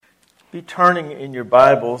Be turning in your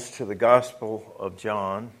Bibles to the Gospel of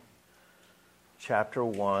John, chapter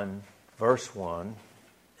 1, verse 1.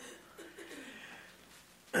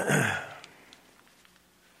 I'm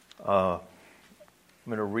going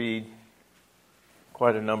to read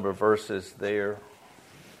quite a number of verses there.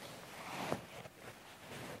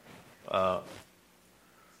 A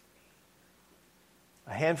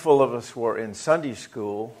handful of us were in Sunday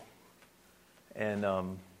school,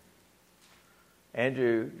 and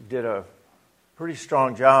Andrew did a pretty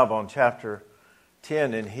strong job on chapter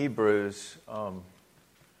 10 in Hebrews. I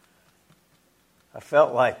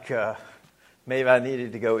felt like maybe I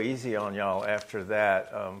needed to go easy on y'all after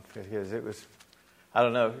that because it was, I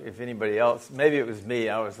don't know if anybody else, maybe it was me,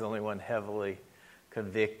 I was the only one heavily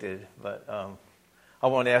convicted, but I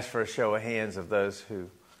want to ask for a show of hands of those who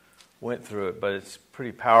went through it, but it's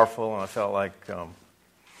pretty powerful, and I felt like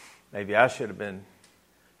maybe I should have been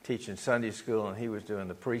teaching Sunday school and he was doing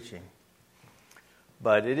the preaching.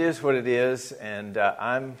 But it is what it is, and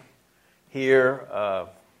I'm here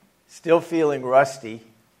still feeling rusty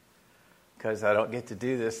because I don't get to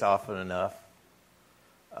do this often enough.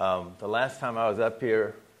 The last time I was up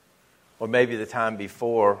here, or maybe the time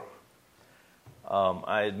before,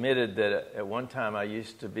 I admitted that at one time I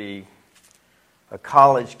used to be a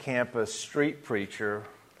college campus street preacher.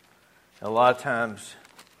 And a lot of times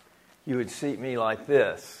you would see me like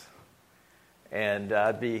this, and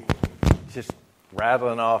I'd be just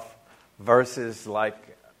rattling off verses like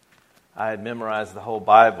I had memorized the whole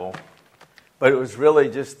Bible. But it was really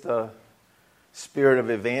just the spirit of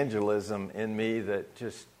evangelism in me that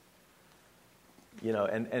just,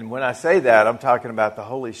 and when I say that, I'm talking about the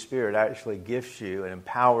Holy Spirit actually gifts you and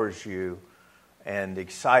empowers you and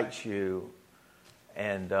excites you,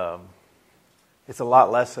 and it's a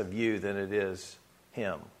lot less of you than it is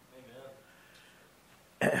Him.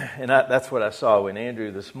 And that's what I saw in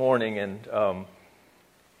Andrew this morning. And,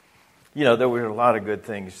 there were a lot of good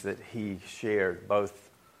things that he shared, both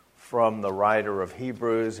from the writer of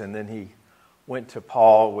Hebrews, and then he went to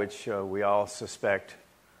Paul, which we all suspect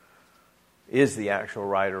is the actual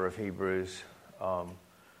writer of Hebrews. But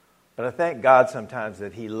I thank God sometimes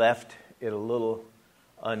that he left it a little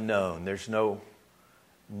unknown. There's no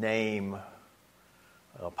name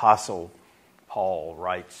Apostle Paul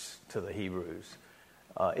writes to the Hebrews.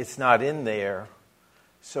 It's not in there,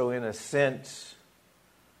 so in a sense,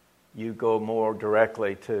 you go more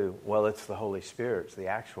directly to, well, it's the Holy Spirit, it's the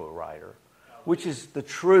actual writer, which is the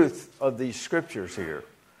truth of these scriptures here.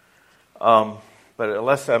 But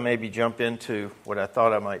unless I maybe jump into what I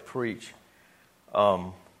thought I might preach,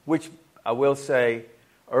 which I will say,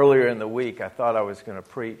 earlier in the week, I thought I was going to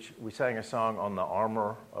preach. We sang a song on the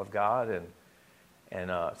armor of God,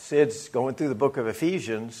 and Sid's going through the book of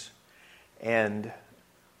Ephesians, and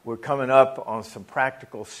we're coming up on some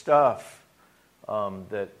practical stuff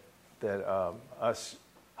that us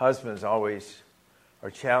husbands always are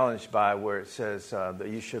challenged by, where it says that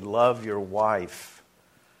you should love your wife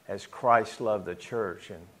as Christ loved the church,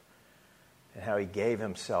 and how he gave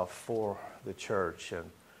himself for the church.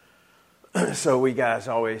 And so we guys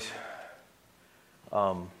always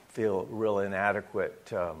feel real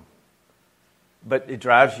inadequate. But it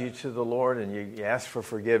drives you to the Lord, and you ask for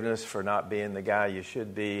forgiveness for not being the guy you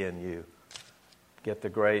should be, and you get the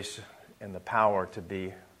grace and the power to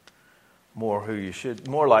be more who you should,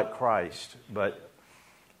 more like Christ. But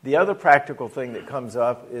the other practical thing that comes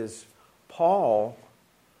up is Paul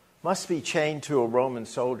must be chained to a Roman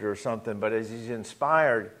soldier or something, but as he's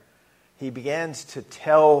inspired, he begins to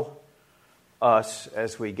tell us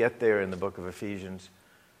as we get there in the book of Ephesians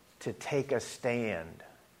to take a stand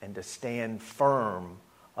and to stand firm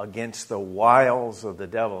against the wiles of the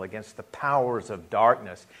devil, against the powers of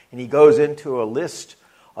darkness. And he goes into a list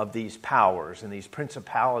of these powers and these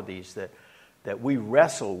principalities that we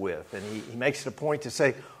wrestle with. And he makes it a point to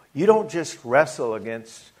say, you don't just wrestle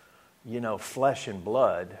against, flesh and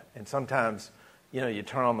blood. And sometimes, you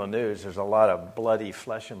turn on the news, there's a lot of bloody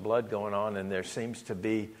flesh and blood going on, and there seems to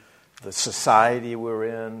be the society we're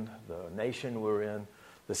in, the nation we're in,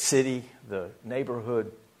 the city, the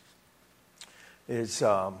neighborhood is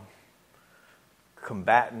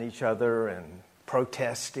combating each other and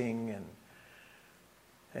protesting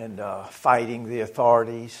and fighting the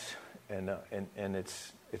authorities, and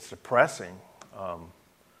it's depressing.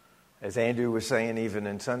 As Andrew was saying, even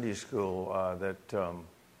in Sunday school, that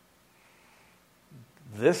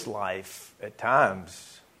this life at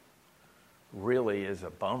times really is a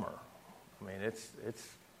bummer. I mean, it's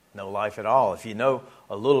no life at all. If you know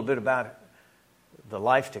a little bit about the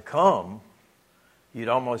life to come, you'd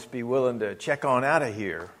almost be willing to check on out of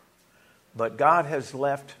here. But God has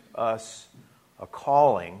left us a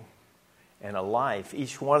calling and a life.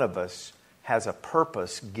 Each one of us has a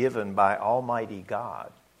purpose given by Almighty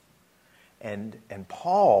God. And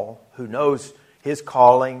Paul, who knows his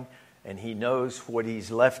calling and he knows what he's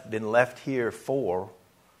been left here for,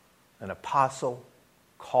 an apostle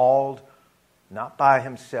called not by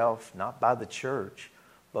himself, not by the church,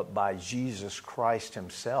 but by Jesus Christ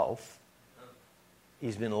himself.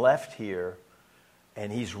 He's been left here,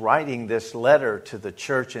 and he's writing this letter to the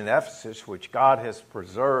church in Ephesus, which God has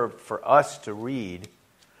preserved for us to read.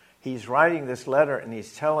 He's writing this letter, and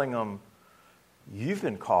he's telling them, you've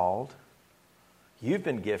been called, you've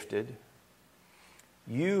been gifted,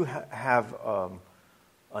 you have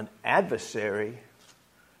an adversary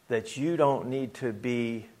that you don't need to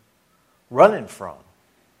be running from.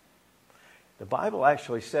 The Bible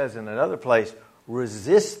actually says in another place,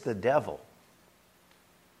 resist the devil.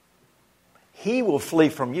 He will flee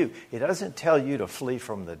from you. It doesn't tell you to flee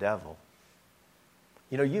from the devil.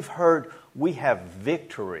 You know, you've heard we have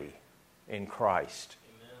victory in Christ.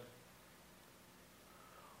 Amen.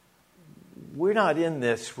 We're not in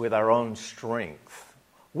this with our own strength.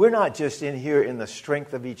 We're not just in here in the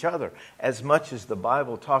strength of each other, as much as the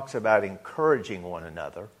Bible talks about encouraging one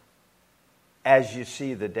another as you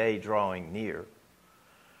see the day drawing near.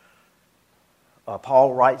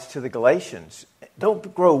 Paul writes to the Galatians,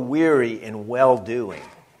 don't grow weary in well-doing.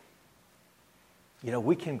 You know,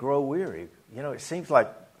 we can grow weary. You know, it seems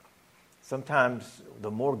like sometimes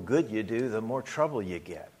the more good you do, the more trouble you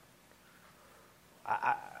get.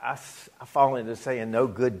 I fall into saying no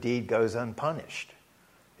good deed goes unpunished.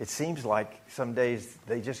 It seems like some days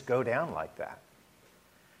they just go down like that.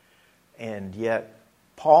 And yet,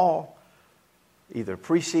 Paul either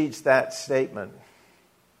precedes that statement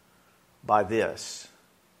by this.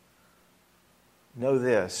 Know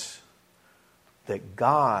this, that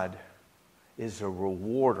God is a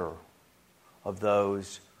rewarder of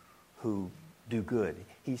those who do good.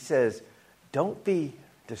 He says, don't be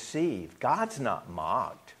deceived. God's not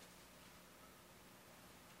mocked.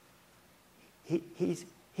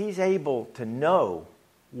 He's able to know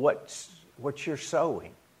what you're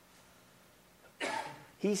sowing.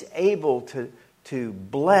 He's able to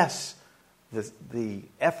bless the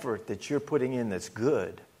effort that you're putting in that's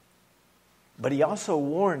good. But he also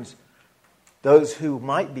warns those who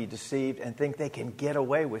might be deceived and think they can get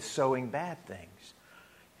away with sowing bad things.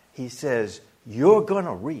 He says, you're going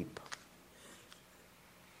to reap.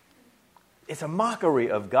 It's a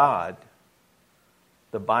mockery of God,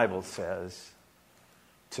 the Bible says,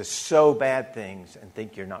 to sow bad things and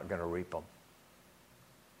think you're not going to reap them.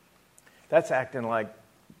 That's acting like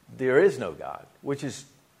there is no God, which is,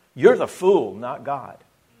 you're the fool, not God.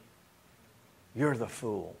 You're the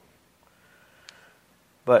fool.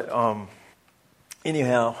 But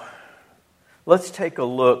anyhow, let's take a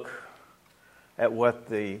look at what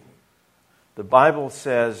the Bible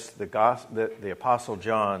says the Apostle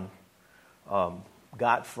John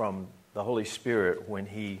got from the Holy Spirit when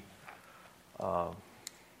he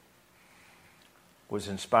was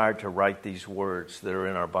inspired to write these words that are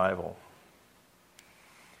in our Bible.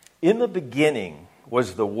 In the beginning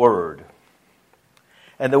was the Word,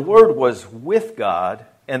 and the Word was with God,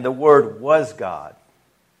 and the Word was God.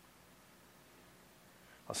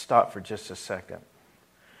 I'll stop for just a second.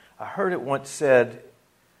 I heard it once said,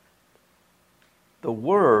 the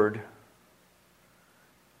Word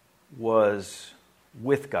was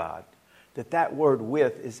with God. That word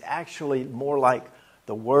with is actually more like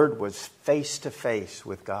the Word was face to face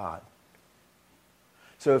with God.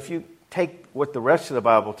 So if you take what the rest of the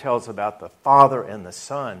Bible tells about the Father and the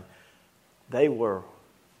Son, they were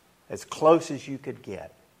as close as you could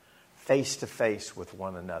get, face to face with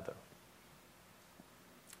one another.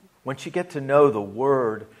 Once you get to know the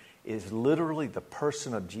Word is literally the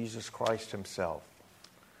person of Jesus Christ himself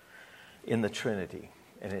in the Trinity.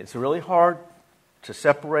 And it's really hard to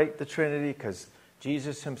separate the Trinity because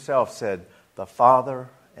Jesus himself said, the Father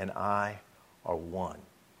and I are one.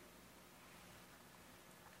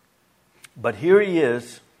 But here he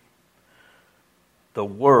is, the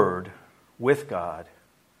Word with God.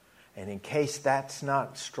 And in case that's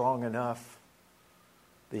not strong enough,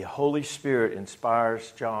 the Holy Spirit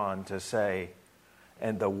inspires John to say,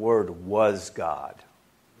 and the Word was God.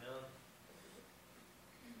 Amen.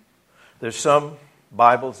 There's some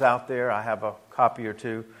Bibles out there, I have a copy or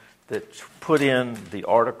two, that put in the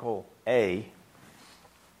article a,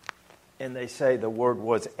 and they say the Word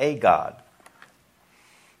was a God.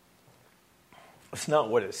 It's not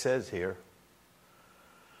what it says here.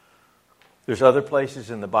 There's other places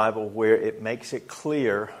in the Bible where it makes it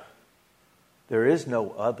clear there is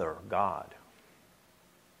no other God.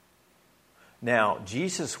 Now,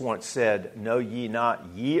 Jesus once said, "Know ye not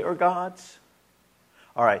ye are gods?"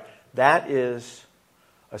 All right, that is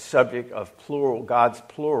a subject of plural, God's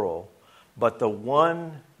plural, but the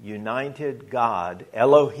one united God,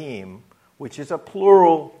 Elohim, which is a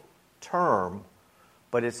plural term,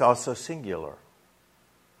 but it's also singular,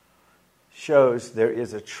 shows there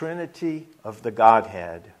is a trinity of the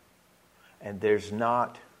Godhead, and there's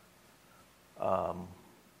not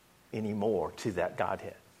any more to that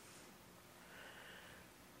Godhead.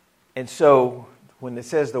 And so when it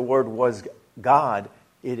says the Word was God,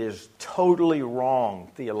 it is totally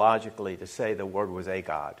wrong theologically to say the Word was a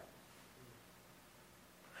God.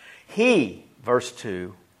 He, verse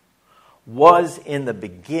 2, was in the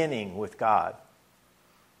beginning with God.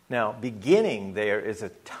 Now, beginning there is a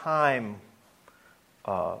time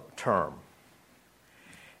term.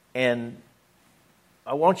 And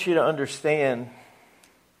I want you to understand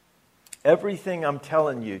everything I'm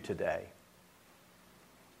telling you today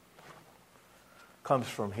comes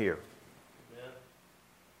from here. Amen.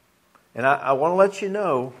 And I want to let you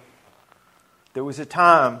know there was a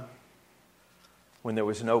time when there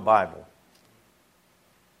was no Bible.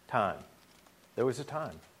 There was a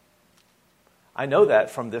time. I know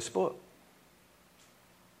that from this book.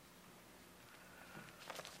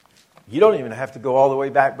 You don't even have to go all the way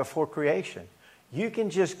back before creation. You can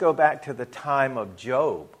just go back to the time of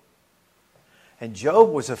Job. And Job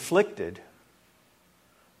was afflicted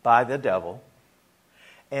by the devil.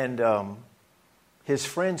 And his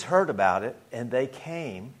friends heard about it, and they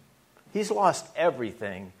came. He's lost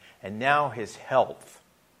everything, and now his health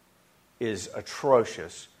is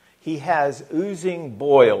atrocious. He has oozing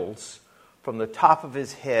boils from the top of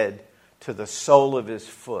his head to the sole of his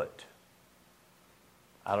foot.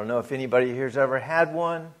 I don't know if anybody here's ever had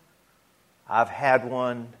one. I've had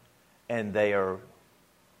one, and they are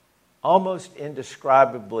almost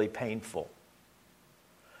indescribably painful.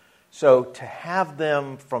 So to have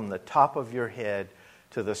them from the top of your head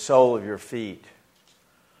to the sole of your feet,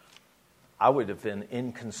 I would have been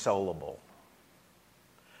inconsolable.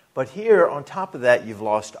 But here, on top of that, you've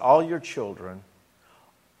lost all your children,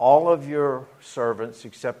 all of your servants,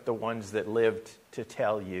 except the ones that lived to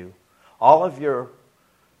tell you, all of your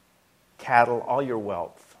cattle, all your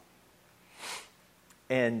wealth.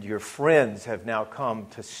 And your friends have now come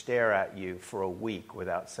to stare at you for a week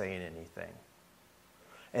without saying anything.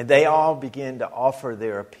 And they all begin to offer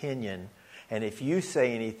their opinion. And if you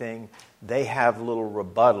say anything, they have little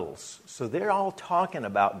rebuttals. So they're all talking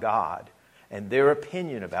about God and their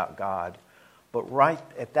opinion about God. But right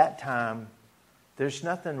at that time, there's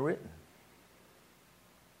nothing written.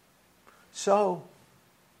 So,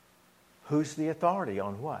 who's the authority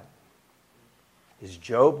on what? Is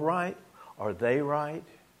Job right? Are they right?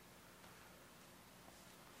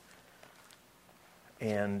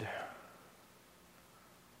 And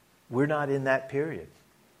we're not in that period.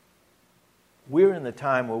 We're in the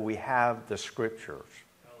time where we have the Scriptures.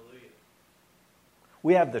 Hallelujah.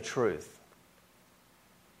 We have the truth.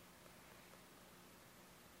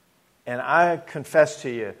 And I confess to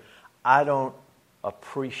you, I don't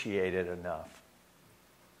appreciate it enough.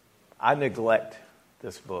 I neglect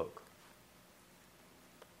this book.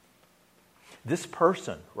 This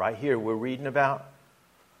person right here we're reading about,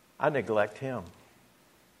 I neglect him.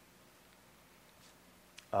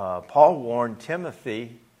 Paul warned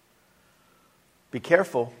Timothy, be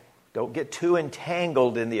careful, don't get too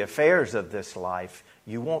entangled in the affairs of this life.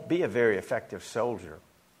 You won't be a very effective soldier.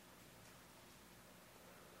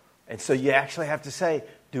 And so you actually have to say,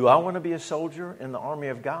 do I want to be a soldier in the army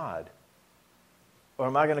of God? Or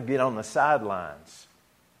am I going to get on the sidelines?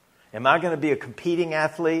 Am I going to be a competing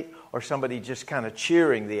athlete or somebody just kind of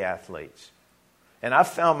cheering the athletes? And I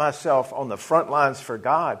found myself on the front lines for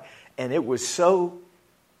God, and it was so,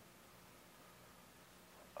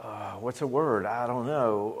 what's a word? I don't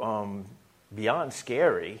know. Beyond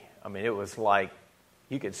scary. I mean, it was like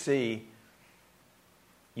you could see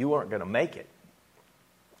you weren't going to make it.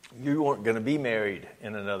 You weren't going to be married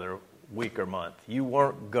in another week or month. You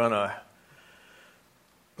weren't going to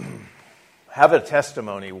have a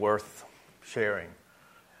testimony worth sharing.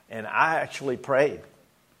 And I actually prayed,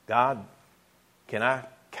 God, can I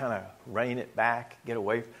kind of rein it back, get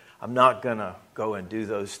away? I'm not going to go and do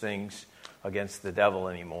those things against the devil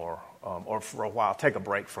anymore, or for a while, take a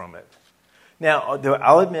break from it. Now,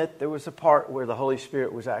 I'll admit there was a part where the Holy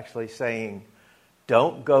Spirit was actually saying,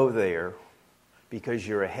 don't go there because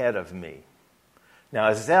you're ahead of me. Now,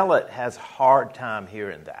 a zealot has a hard time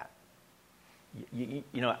hearing that. You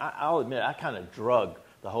know, I'll admit, I kind of drug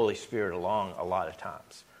the Holy Spirit along a lot of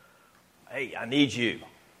times. Hey, I need you.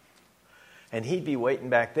 And he'd be waiting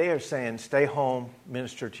back there saying, stay home,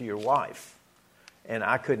 minister to your wife. And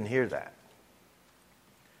I couldn't hear that.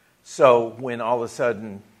 So when all of a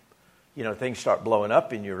sudden, things start blowing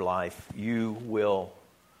up in your life, he'll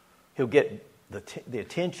get the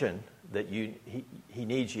attention that he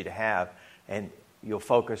needs you to have, and you'll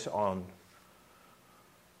focus on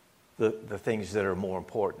the things that are more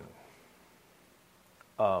important.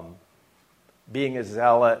 Being a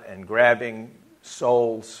zealot and grabbing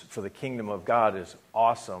souls for the kingdom of God is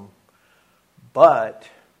awesome, but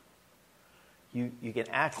you can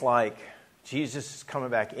act like Jesus is coming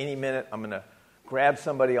back any minute. I'm going to grab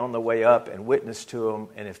somebody on the way up and witness to them,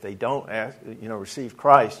 and if they don't receive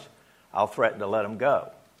Christ, I'll threaten to let them go.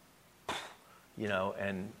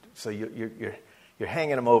 And so you're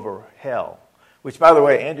hanging them over hell. Which, by the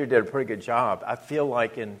way, Andrew did a pretty good job. I feel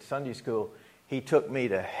like in Sunday school, he took me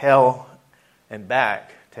to hell and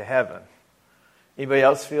back to heaven. Anybody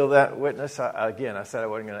else feel that witness? I said I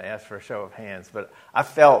wasn't going to ask for a show of hands, but I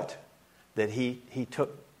felt that he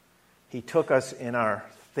took us in our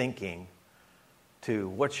thinking to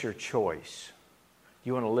what's your choice? Do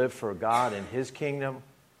you want to live for God and His kingdom,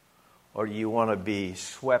 or do you want to be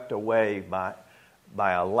swept away by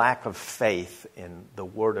a lack of faith in the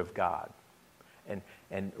Word of God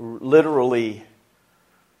and literally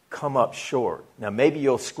come up short? Now, maybe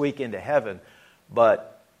you'll squeak into heaven,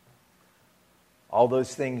 but all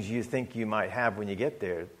those things you think you might have when you get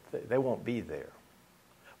there, they won't be there.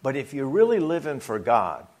 But if you're really living for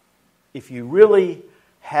God, if you really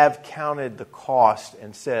have counted the cost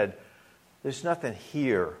and said, there's nothing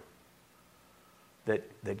here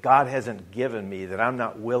that God hasn't given me that I'm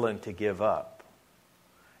not willing to give up.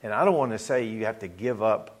 And I don't want to say you have to give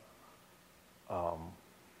up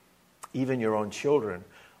even your own children,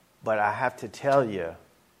 but I have to tell you,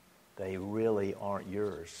 they really aren't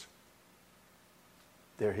yours.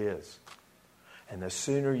 They're His. And the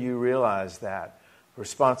sooner you realize that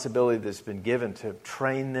responsibility that's been given to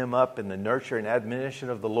train them up in the nurture and admonition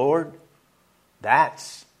of the Lord,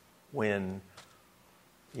 that's when,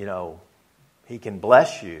 He can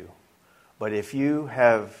bless you. But if you've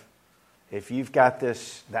got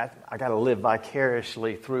this, that I got to live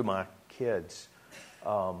vicariously through my kids,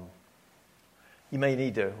 you may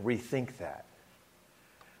need to rethink that.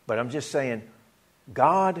 But I'm just saying,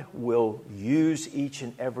 God will use each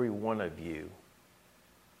and every one of you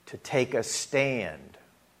to take a stand,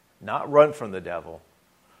 not run from the devil,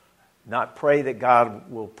 not pray that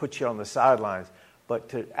God will put you on the sidelines, but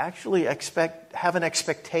to actually have an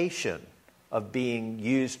expectation of being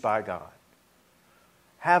used by God.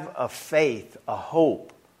 Have a faith, a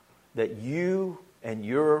hope that you and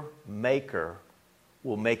your Maker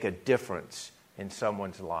will make a difference in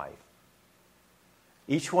someone's life.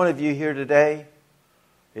 Each one of you here today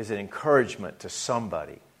is an encouragement to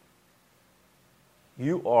somebody.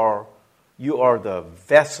 You are the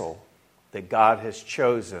vessel that God has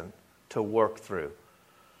chosen to work through.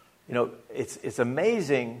 It's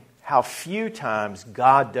amazing how few times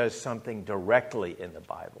God does something directly in the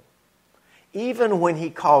Bible. Even when He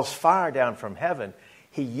calls fire down from heaven,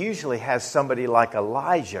 He usually has somebody like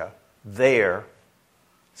Elijah there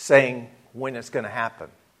saying when it's going to happen.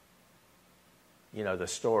 The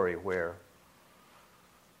story where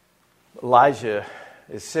Elijah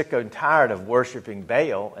is sick and tired of worshiping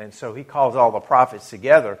Baal, and so he calls all the prophets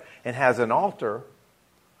together and has an altar,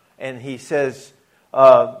 and he says,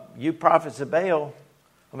 you prophets of Baal,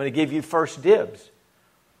 I'm going to give you first dibs.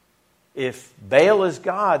 If Baal is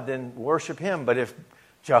God, then worship him, but if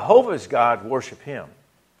Jehovah is God, worship Him.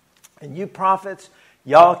 And you prophets,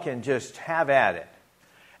 y'all can just have at it.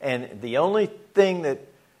 And the only thing that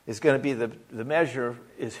is going to be the measure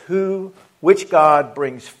is which God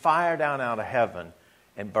brings fire down out of heaven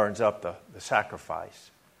and burns up the sacrifice.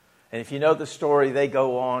 And if you know the story, they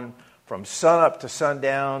go on from sunup to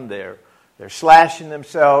sundown. They're slashing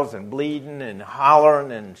themselves and bleeding and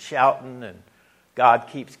hollering and shouting, and God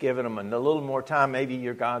keeps giving them a little more time. Maybe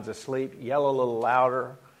your God's asleep. Yell a little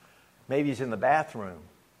louder. Maybe He's in the bathroom.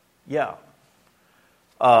 Yeah.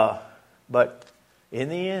 But in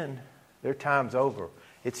the end, their time's over.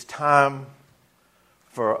 It's time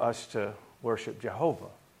for us to worship Jehovah.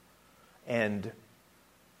 And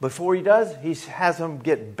before He does, He has them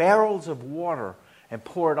get barrels of water and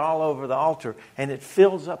pour it all over the altar, and it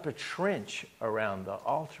fills up a trench around the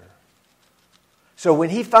altar. So when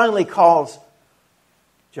He finally calls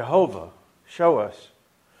Jehovah, show us,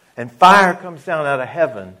 and fire comes down out of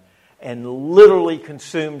heaven and literally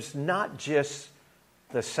consumes not just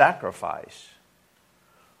the sacrifice,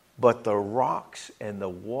 but the rocks and the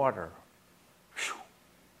water,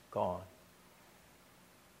 gone.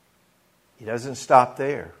 He doesn't stop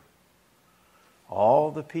there.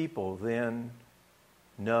 All the people then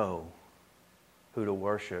know who to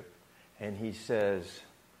worship. And he says,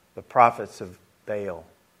 the prophets of Baal,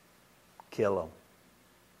 kill them.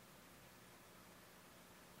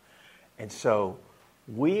 And so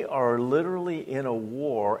we are literally in a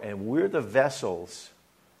war, and we're the vessels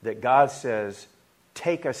that God says,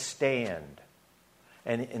 take a stand.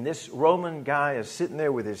 And this Roman guy is sitting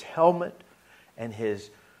there with his helmet and his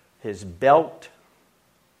belt.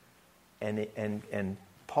 And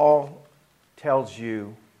Paul tells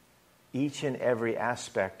you each and every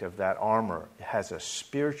aspect of that armor has a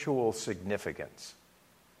spiritual significance.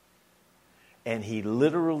 And he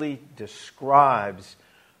literally describes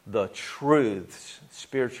the truths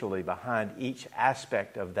spiritually behind each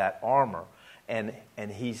aspect of that armor. And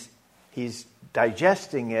he's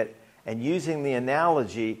digesting it and using the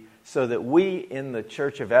analogy so that we in the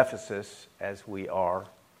church of Ephesus, as we are,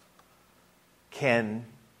 can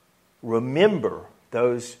remember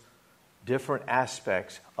those different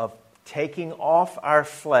aspects of taking off our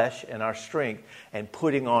flesh and our strength and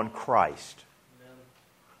putting on Christ. Amen.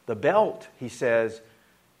 The belt, he says,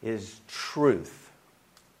 is truth.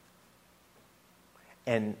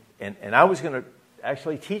 And I was going to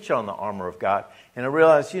actually teach on the armor of God, and I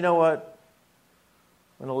realized, you know what?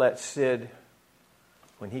 I'm going to let Sid,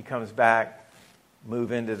 when he comes back,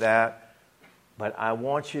 move into that. But I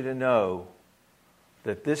want you to know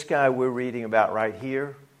that this guy we're reading about right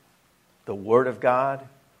here, the Word of God,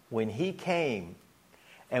 when he came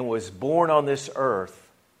and was born on this earth,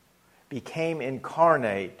 became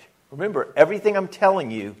incarnate. Remember, everything I'm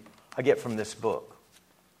telling you, I get from this book.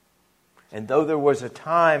 And though there was a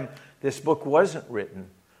time this book wasn't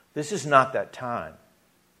written, this is not that time.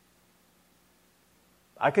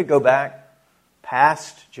 I could go back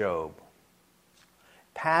past Job,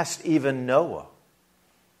 past even Noah.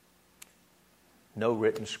 No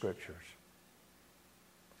written scriptures.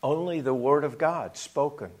 Only the Word of God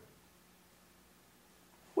spoken.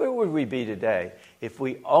 Where would we be today if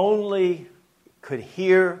we only could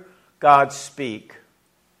hear God speak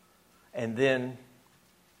and then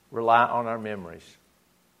rely on our memories?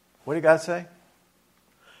 What did God say?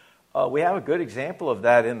 We have a good example of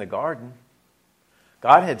that in the garden.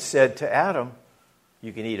 God had said to Adam,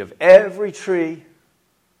 you can eat of every tree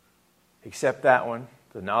except that one,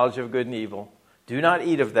 the knowledge of good and evil. Do not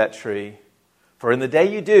eat of that tree, for in the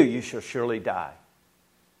day you do, you shall surely die.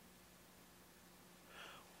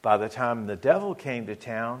 By the time the devil came to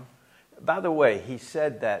town, by the way, he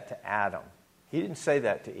said that to Adam. He didn't say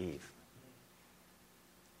that to Eve.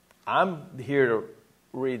 I'm here to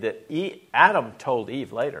read that Adam told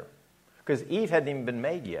Eve later, because Eve hadn't even been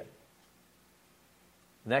made yet.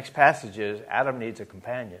 The next passage is Adam needs a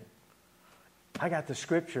companion. I got the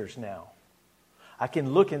scriptures now. I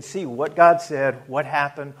can look and see what God said, what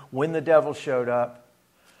happened, when the devil showed up.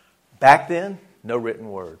 Back then, no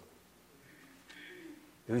written word.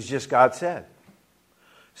 It was just God said.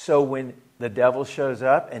 So when the devil shows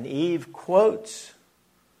up and Eve quotes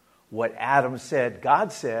what Adam said,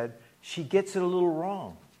 God said, she gets it a little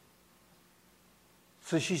wrong.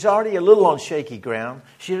 So she's already a little on shaky ground.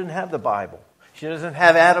 She didn't have the Bible. She doesn't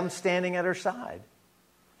have Adam standing at her side.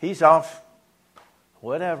 He's off,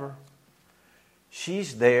 whatever.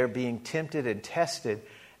 She's there being tempted and tested,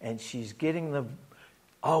 and she's getting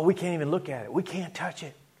we can't even look at it. We can't touch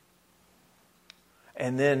it.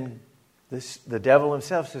 And then the devil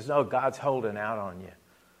himself says, no, God's holding out on you.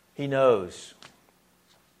 He knows.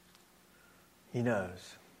 He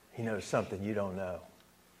knows. He knows something you don't know.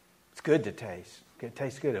 It's good to taste. It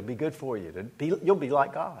tastes good. It'll be good for you. You'll be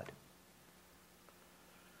like God.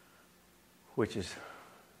 Which is,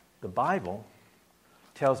 the Bible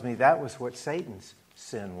tells me that was what Satan's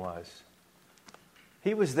sin was.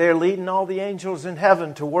 He was there leading all the angels in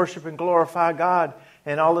heaven to worship and glorify God.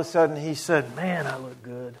 And all of a sudden he said, man, I look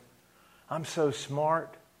good. I'm so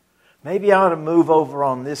smart. Maybe I ought to move over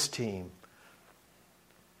on this team.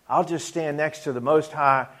 I'll just stand next to the Most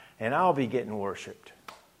High and I'll be getting worshiped.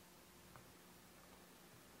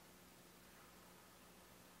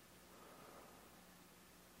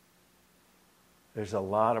 There's a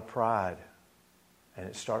lot of pride, and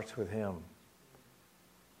it starts with him.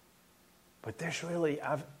 But there's really,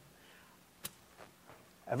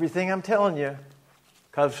 everything I'm telling you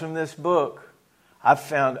comes from this book. I've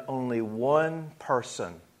found only one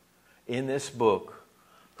person in this book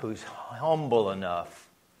who's humble enough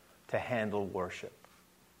to handle worship.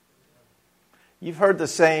 You've heard the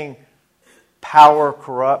saying, power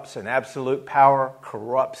corrupts, and absolute power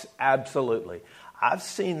corrupts absolutely. I've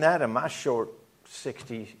seen that in my short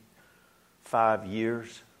 65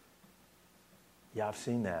 years. Yeah, I've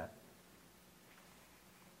seen that.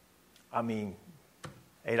 I mean,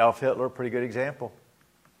 Adolf Hitler, pretty good example.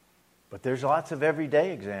 But there's lots of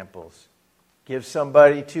everyday examples. Give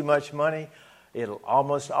somebody too much money, it'll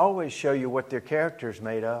almost always show you what their character's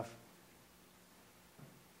made of.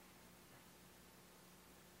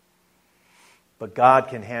 But God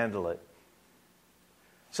can handle it.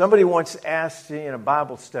 Somebody once asked me in a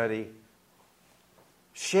Bible study,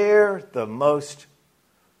 share the most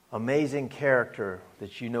amazing character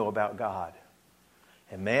that you know about God.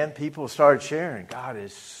 And man, people started sharing. God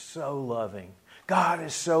is so loving. God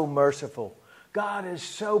is so merciful. God is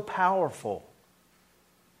so powerful.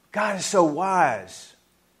 God is so wise.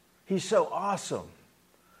 He's so awesome.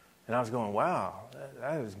 And I was going, wow,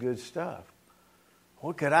 that is good stuff.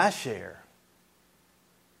 What could I share?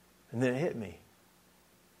 And then it hit me.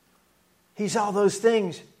 He's all those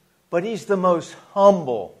things, but He's the most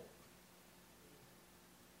humble.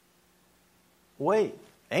 Wait,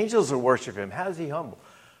 angels will worship Him. How is He humble?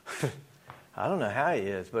 I don't know how He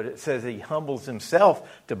is, but it says He humbles Himself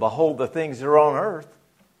to behold the things that are on earth.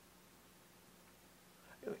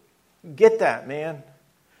 Get that, man.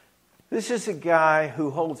 This is a guy who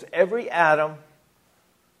holds every atom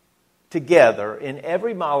together in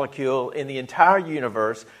every molecule in the entire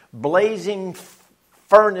universe, blazing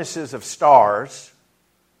furnaces of stars,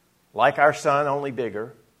 like our sun, only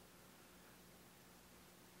bigger.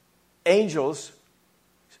 Angels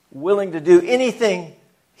willing to do anything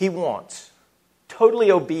He wants,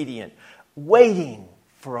 totally obedient, waiting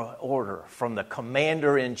for an order from the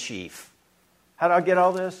commander-in-chief. How do I get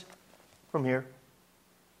all this? From here.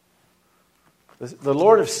 The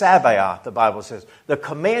Lord of Sabaoth, the Bible says, the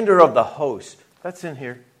commander of the host. That's in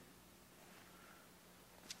here.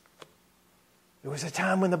 There was a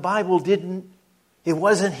time when the Bible it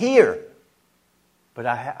wasn't here. But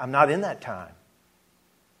I'm not in that time.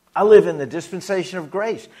 I live in the dispensation of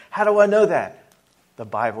grace. How do I know that? The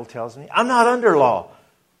Bible tells me I'm not under law.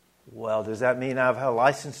 Well, does that mean I have a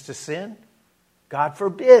license to sin? God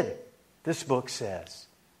forbid. This book says.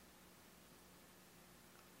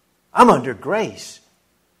 I'm under grace.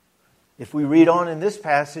 If we read on in this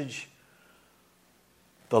passage,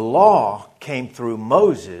 the law came through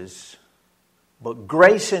Moses, but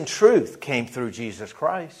grace and truth came through Jesus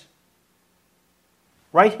Christ.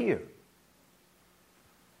 Right here.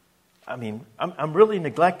 I mean, I'm really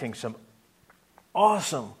neglecting some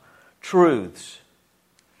awesome truths.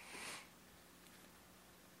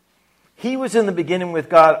 He was in the beginning with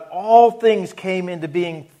God. All things came into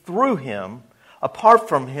being through Him. Apart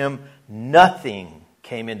from Him, nothing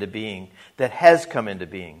came into being that has come into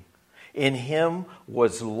being. In Him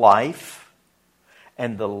was life,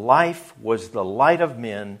 and the life was the light of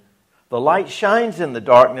men. The light shines in the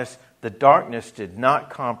darkness did not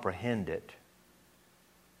comprehend it.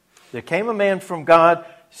 There came a man from God,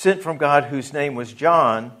 sent from God, whose name was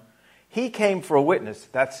John. He came for a witness.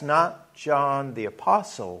 That's not John the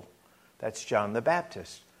Apostle. That's John the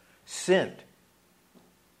Baptist. Sent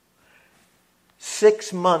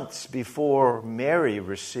 6 months before Mary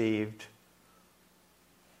received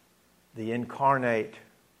the incarnate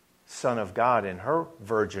Son of God in her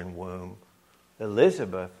virgin womb,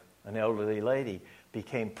 Elizabeth, an elderly lady,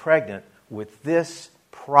 became pregnant with this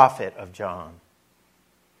prophet of John.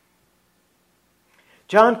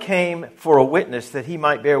 John came for a witness that he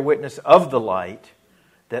might bear witness of the light,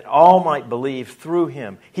 that all might believe through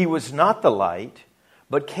him. He was not the light,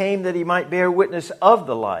 but came that he might bear witness of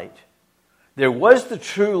the light. There was the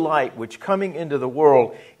true light which coming into the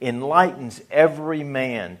world enlightens every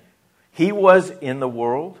man. He was in the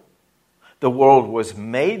world was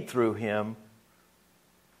made through Him,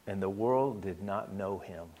 and the world did not know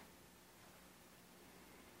Him.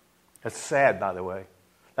 That's sad, by the way.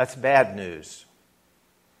 That's bad news.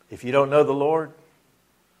 If you don't know the Lord,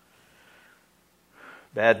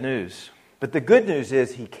 bad news. But the good news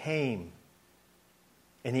is He came,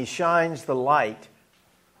 and He shines the light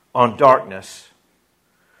on darkness,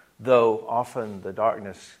 though often the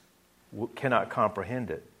darkness cannot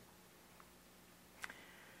comprehend it.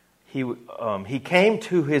 He came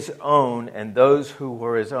to His own, and those who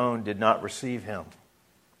were His own did not receive Him.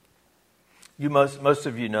 Most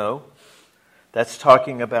of you know that's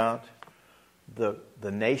talking about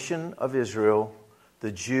the nation of Israel,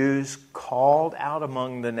 the Jews called out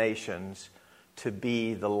among the nations to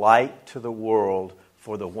be the light to the world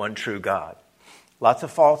for the one true God. Lots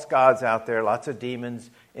of false gods out there, lots of demons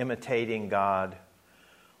imitating God.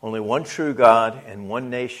 Only one true God and one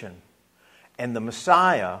nation. And the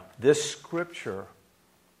Messiah, this scripture,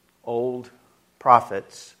 old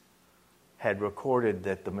prophets had recorded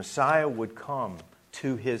that the Messiah would come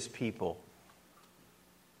to His people.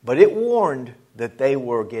 But it warned that they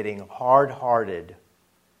were getting hard-hearted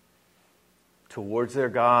towards their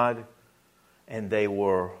God, and they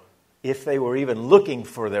were if they were even looking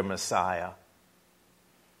for their Messiah,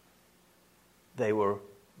 they were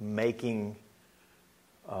making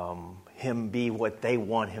him be what they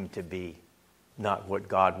want him to be, not what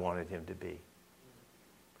God wanted him to be.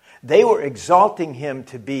 They were exalting him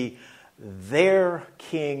to be their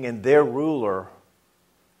king and their ruler.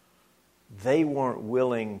 They weren't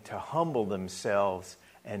willing to humble themselves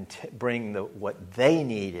and bring what they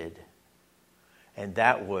needed, and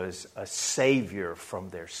that was a Savior from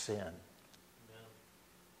their sin.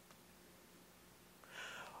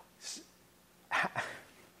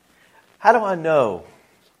 How do I know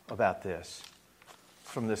about this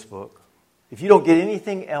from this book? If you don't get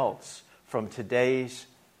anything else from today's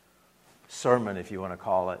sermon, if you want to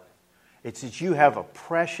call it, it's that you have a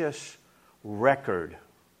precious record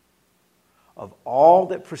of all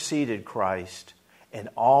that preceded Christ and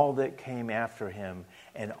all that came after him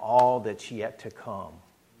and all that's yet to come.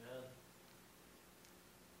 Amen.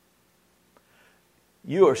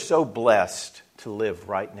 You are so blessed to live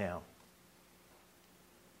right now.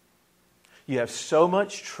 You have so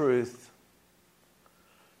much truth,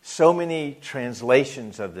 so many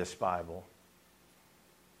translations of this Bible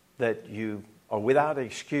that you are without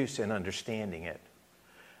excuse in understanding it.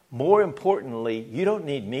 More importantly, you don't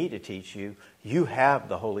need me to teach you. You have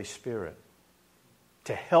the Holy Spirit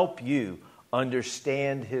to help you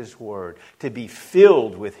understand His Word, to be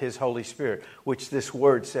filled with His Holy Spirit, which this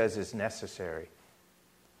Word says is necessary.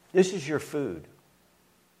 This is your food.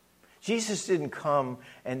 Jesus didn't come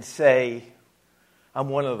and say, I'm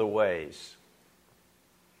one of the ways.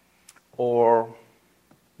 Or,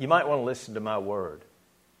 you might want to listen to my word.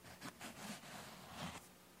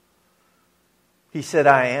 He said,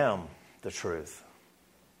 I am the truth.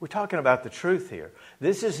 We're talking about the truth here.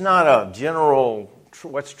 This is not a general,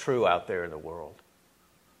 what's true out there in the world.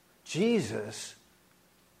 Jesus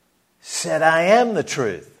said, I am the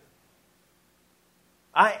truth.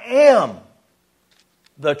 I am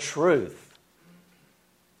the truth.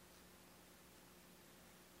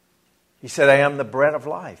 He said, I am the bread of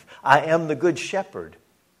life. I am the good shepherd.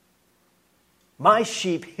 My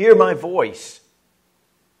sheep hear my voice,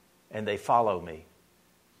 and they follow me.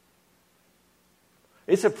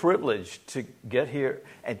 It's a privilege to get here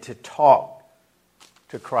and to talk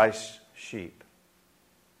to Christ's sheep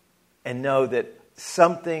and know that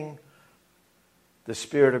something the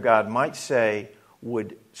Spirit of God might say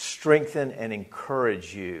would strengthen and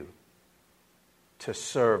encourage you to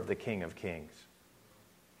serve the King of Kings.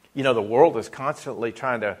 You know, the world is constantly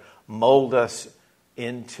trying to mold us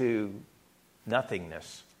into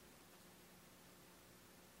nothingness.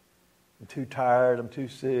 I'm too tired, I'm too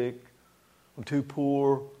sick, I'm too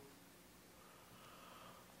poor.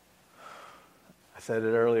 I said it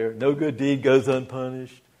earlier, no good deed goes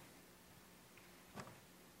unpunished.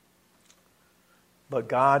 But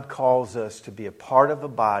God calls us to be a part of a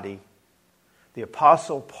body. The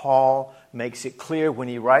Apostle Paul makes it clear when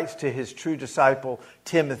he writes to his true disciple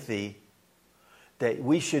Timothy that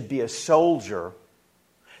we should be a soldier,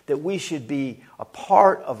 that we should be a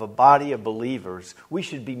part of a body of believers. We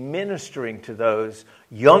should be ministering to those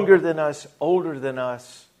younger than us, older than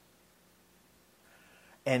us,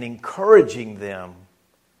 and encouraging them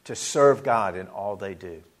to serve God in all they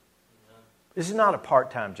do. This is not a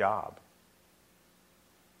part-time job.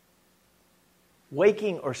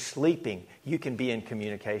 Waking or sleeping, you can be in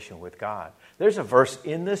communication with God. There's a verse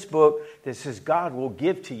in this book that says God will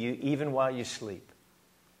give to you even while you sleep.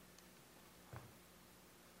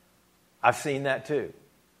 I've seen that too.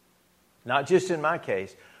 Not just in my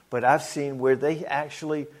case, but I've seen where they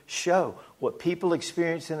actually show what people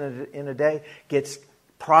experience in a day gets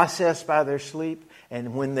processed by their sleep,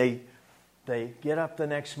 and when they get up the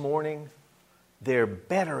next morning, they're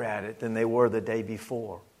better at it than they were the day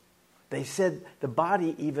before. They said the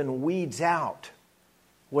body even weeds out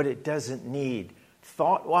what it doesn't need,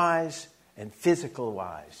 thought-wise and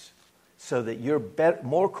physical-wise, so that you're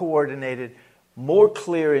more coordinated, more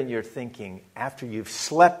clear in your thinking after you've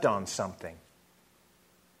slept on something.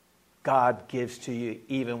 God gives to you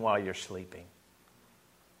even while you're sleeping.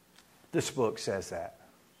 This book says that.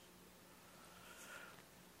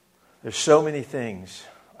 There's so many things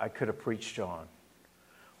I could have preached on,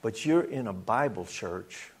 but you're in a Bible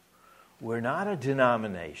church. We're not a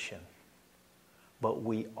denomination, but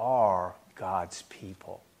we are God's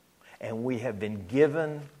people. And we have been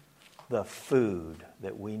given the food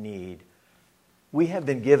that we need. We have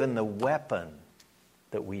been given the weapon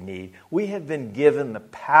that we need. We have been given the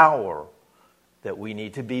power that we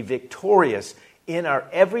need to be victorious in our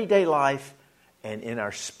everyday life and in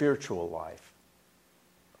our spiritual life.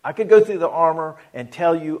 I could go through the armor and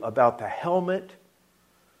tell you about the helmet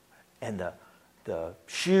and the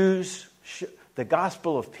shoes, the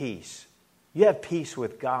gospel of peace. You have peace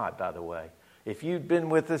with God, by the way. If you've been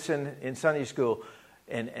with us in Sunday school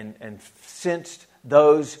and sensed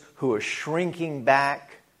those who are shrinking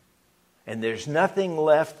back and there's nothing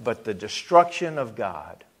left but the destruction of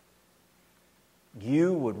God,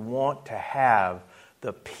 you would want to have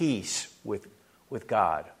the peace with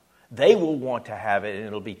God. They will want to have it and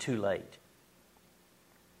it'll be too late.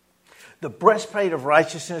 The breastplate of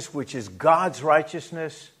righteousness, which is God's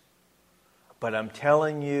righteousness, but I'm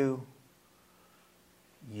telling you,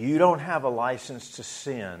 you don't have a license to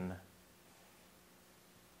sin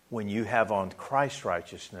when you have on Christ's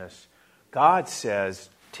righteousness. God says,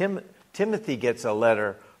 Timothy gets a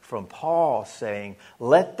letter from Paul saying,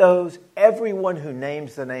 let everyone who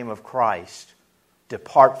names the name of Christ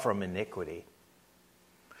depart from iniquity.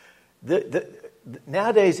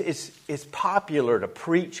 Nowadays, it's popular to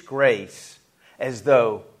preach grace as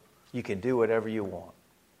though you can do whatever you want.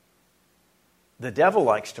 The devil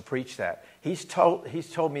likes to preach that. He's told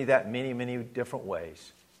me that many, many different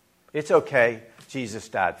ways. It's okay. Jesus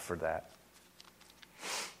died for that.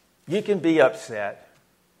 You can be upset.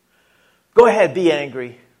 Go ahead, be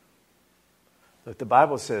angry. But the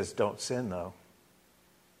Bible says don't sin, though.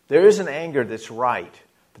 There is an anger that's right,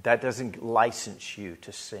 but that doesn't license you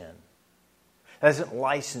to sin. That doesn't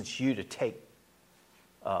license you to take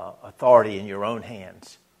authority in your own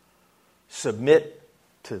hands. Submit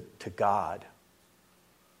to God.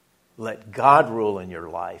 Let God rule in your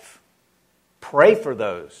life. Pray for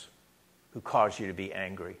those who cause you to be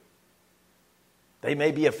angry. They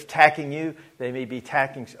may be attacking you. They may be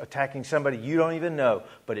attacking somebody you don't even know,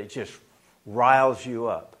 but it just riles you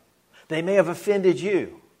up. They may have offended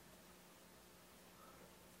you.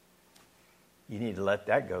 You need to let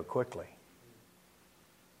that go quickly.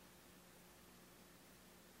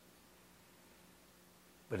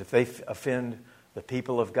 But if they offend the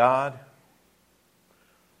people of God,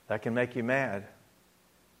 that can make you mad.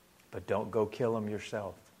 But don't go kill them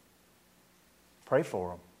yourself. Pray for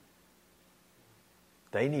them.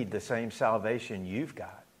 They need the same salvation you've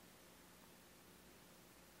got.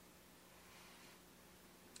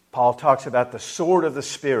 Paul talks about the sword of the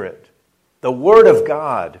Spirit, the Word of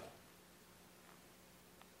God.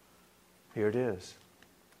 Here it is.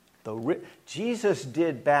 Jesus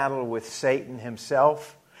did battle with Satan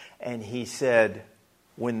himself, and he said,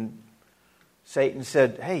 when Satan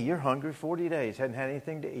said, hey, you're hungry 40 days, hadn't had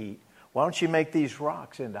anything to eat. Why don't you make these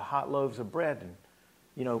rocks into hot loaves of bread?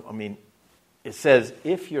 And, it says,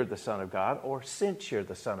 if you're the Son of God, or since you're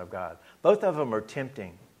the Son of God. Both of them are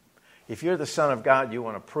tempting. If you're the Son of God, you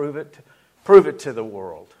want to prove it to the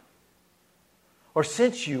world. Or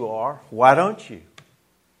since you are, why don't you?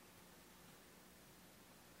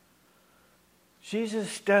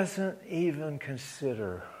 Jesus doesn't even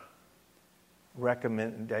consider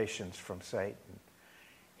recommendations from Satan.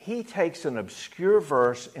 He takes an obscure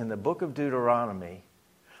verse in the book of Deuteronomy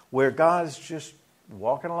where God's just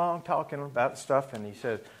walking along talking about stuff, and he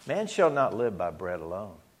says, man shall not live by bread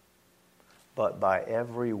alone, but by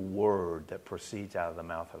every word that proceeds out of the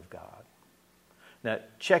mouth of God. Now,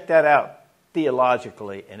 check that out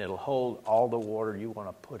theologically, and it'll hold all the water you want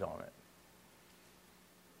to put on it.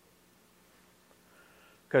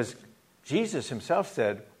 Because Jesus himself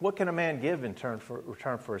said, what can a man give in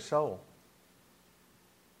return for his soul?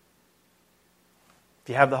 If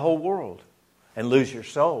you have the whole world and lose your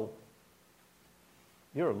soul,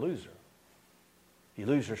 you're a loser. If you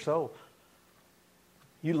lose your soul,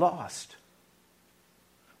 you lost.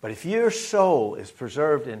 But if your soul is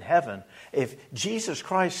preserved in heaven, if Jesus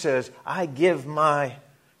Christ says, I give my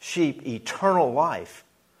sheep eternal life,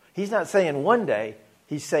 he's not saying one day,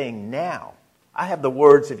 he's saying now. I have the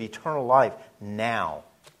words of eternal life now.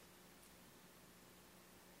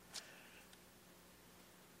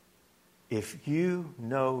 If you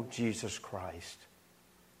know Jesus Christ,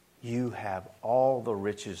 you have all the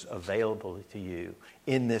riches available to you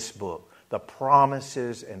in this book, the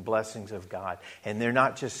promises and blessings of God. And they're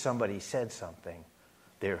not just somebody said something.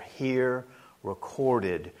 They're here,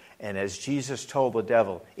 recorded. And as Jesus told the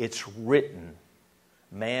devil, it's written,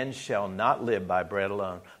 man shall not live by bread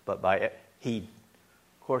alone, but by... Of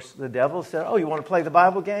course, the devil said, oh, you want to play the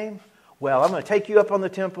Bible game? Well, I'm going to take you up on the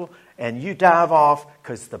temple and you dive off,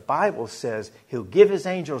 because the Bible says he'll give his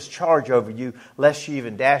angels charge over you lest you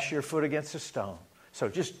even dash your foot against a stone. So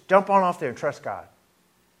just jump on off there and trust God.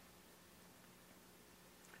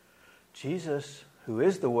 Jesus, who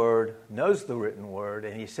is the Word, knows the written Word,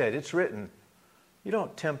 and he said, it's written. You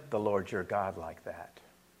don't tempt the Lord your God like that.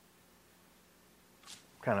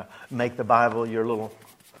 Kind of make the Bible your little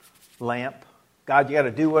lamp. God, you got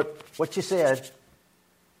to do what you said.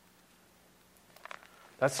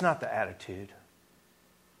 That's not the attitude.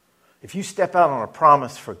 If you step out on a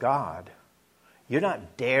promise for God, you're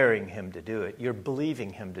not daring Him to do it. You're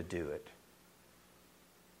believing Him to do it.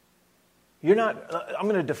 You're not, I'm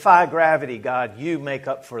going to defy gravity, God. You make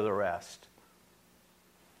up for the rest.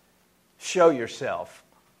 Show yourself.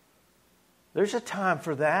 There's a time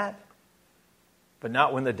for that, but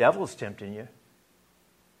not when the devil's tempting you.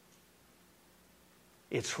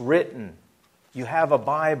 It's written. You have a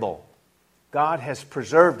Bible. God has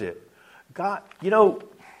preserved it. God,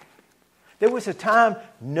 there was a time,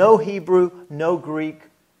 no Hebrew, no Greek,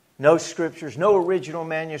 no scriptures, no original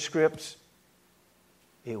manuscripts.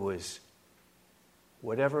 It was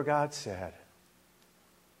whatever God said.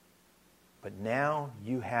 But now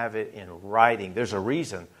you have it in writing. There's a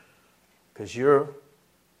reason. Because you're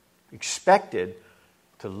expected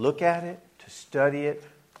to look at it, to study it.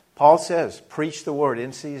 Paul says, preach the word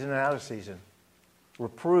in season and out of season.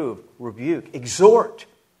 Reprove, rebuke, exhort.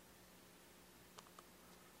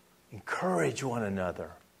 Encourage one another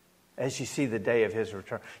as you see the day of His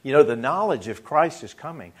return. The knowledge of Christ is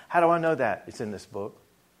coming. How do I know that? It's in this book.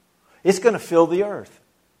 It's going to fill the earth.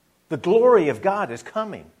 The glory of God is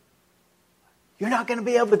coming. You're not going to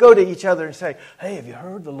be able to go to each other and say, hey, have you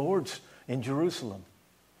heard the Lord's in Jerusalem?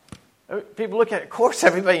 People look at it. Of course,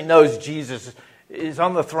 everybody knows Jesus is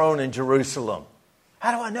on the throne in Jerusalem.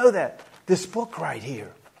 How do I know that? This book right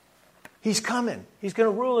here. He's coming. He's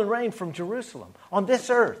going to rule and reign from Jerusalem on this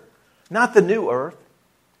earth. Not the new earth.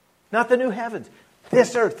 Not the new heavens.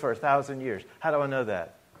 This earth for 1,000 years. How do I know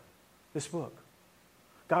that? This book.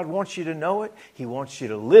 God wants you to know it. He wants you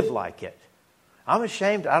to live like it. I'm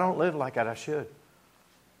ashamed I don't live like I should.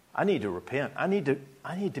 I need to repent. I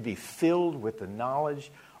need to be filled with the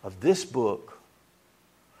knowledge of this book,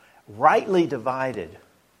 rightly divided.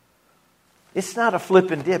 It's not a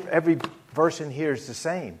flip and dip. Every verse in here is the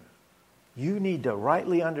same. You need to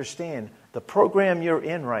rightly understand the program you're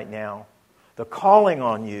in right now, the calling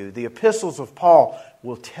on you, the epistles of Paul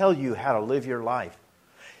will tell you how to live your life.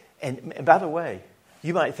 And by the way,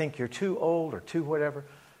 you might think you're too old or too whatever.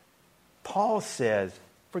 Paul says,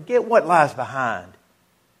 forget what lies behind.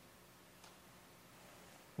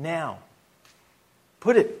 Now,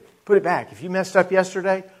 put it back. If you messed up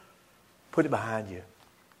yesterday, put it behind you.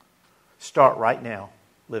 Start right now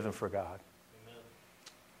living for God. Amen.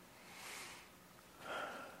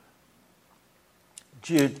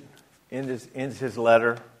 Jude ends his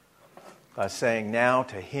letter by saying, now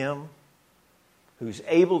to Him who's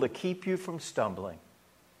able to keep you from stumbling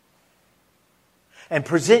and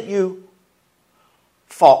present you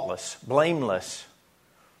faultless, blameless,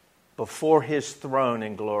 before His throne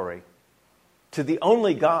in glory. To the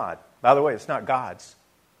only God, by the way, it's not God's,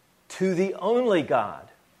 to the only God,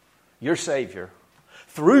 your Savior,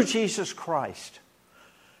 through Jesus Christ,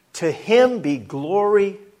 to Him be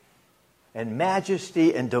glory and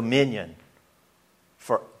majesty and dominion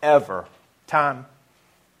forever. Time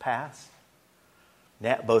past,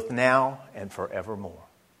 both now and forevermore.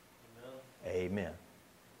 Amen.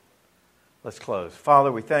 Let's close.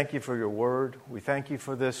 Father, we thank You for Your word. We thank You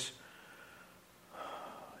for this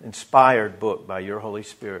inspired book by Your Holy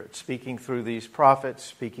Spirit, speaking through these prophets,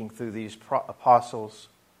 speaking through these apostles,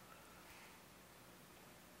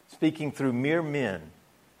 speaking through mere men,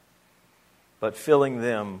 but filling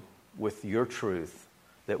them with Your truth,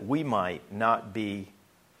 that we might not be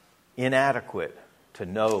inadequate to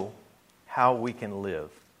know how we can live.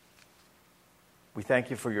 We thank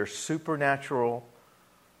You for Your supernatural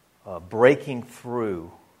breaking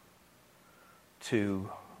through to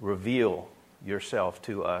reveal Yourself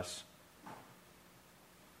to us.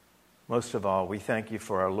 Most of all, we thank You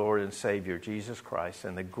for our Lord and Savior, Jesus Christ,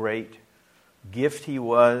 and the great gift He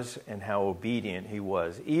was and how obedient He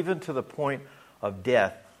was, even to the point of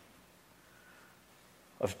death,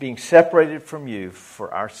 of being separated from You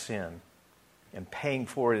for our sin and paying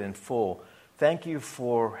for it in full. Thank You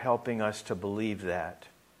for helping us to believe that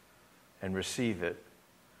and receive it.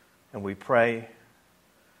 And we pray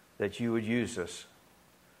that You would use us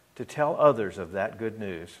to tell others of that good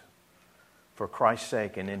news. For Christ's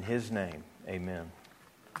sake and in His name, amen.